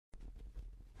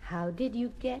How did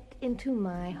you get into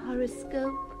my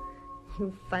horoscope?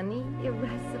 You funny,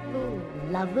 irascible,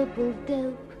 lovable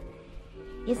dope.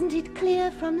 Isn't it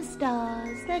clear from the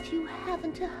stars that you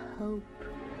haven't a hope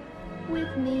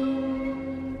with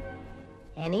me?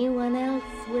 Anyone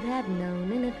else would have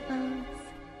known in advance.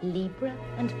 Libra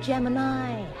and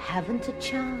Gemini haven't a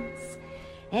chance.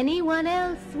 Anyone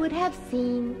else would have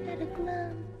seen at a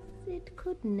glance it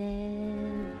could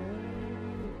never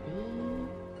be.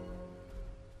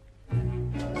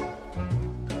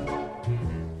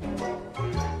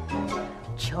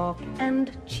 Chalk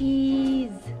and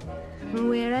cheese,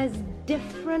 we're as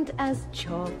different as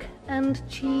chalk and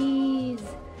cheese.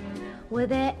 Were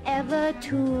there ever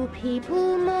two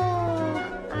people more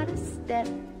out of step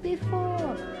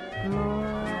before?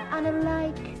 More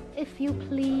unalike, if you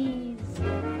please.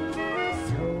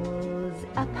 Souls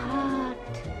apart,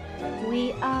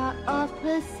 we are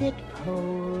opposite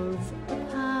poles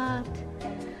apart.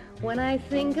 When I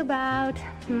think about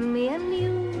me and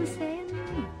you saying,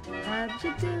 how'd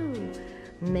you do?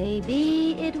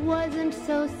 Maybe it wasn't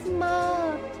so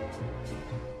smart.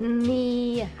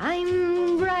 Me,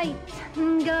 I'm bright,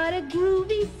 got a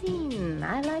groovy scene.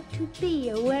 I like to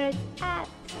be where it's at.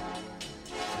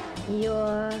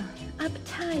 You're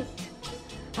uptight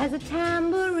as a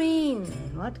tambourine.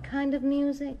 What kind of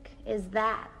music is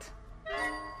that?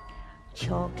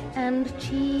 Chalk and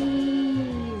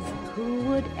cheese, who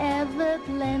would ever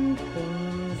blend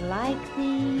things like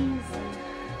these?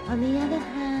 On the other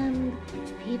hand,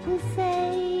 people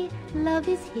say love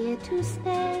is here to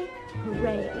stay.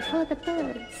 Hooray for the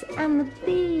birds and the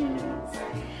bees.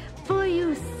 For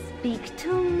you speak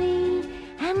to me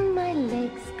and my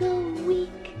legs go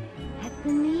weak at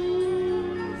the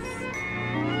knees.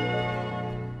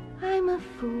 I'm a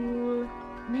fool,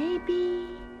 maybe,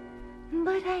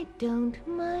 but I don't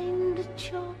mind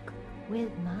chalk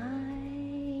with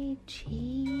my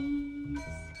cheese.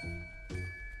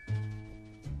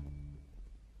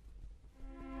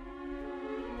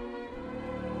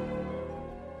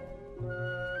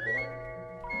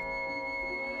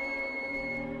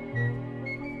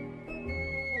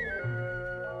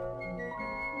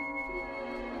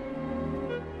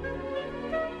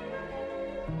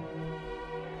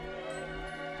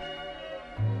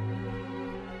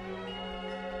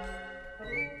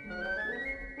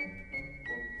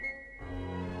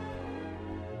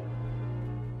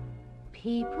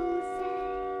 People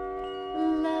say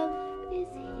love is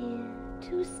here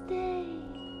to stay.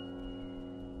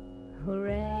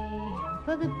 Hooray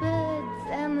for the birds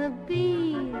and the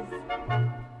bees.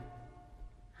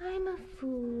 I'm a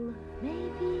fool,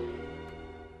 maybe,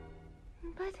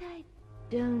 but I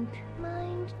don't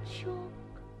mind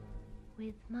chalk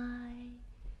with my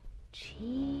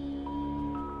cheese.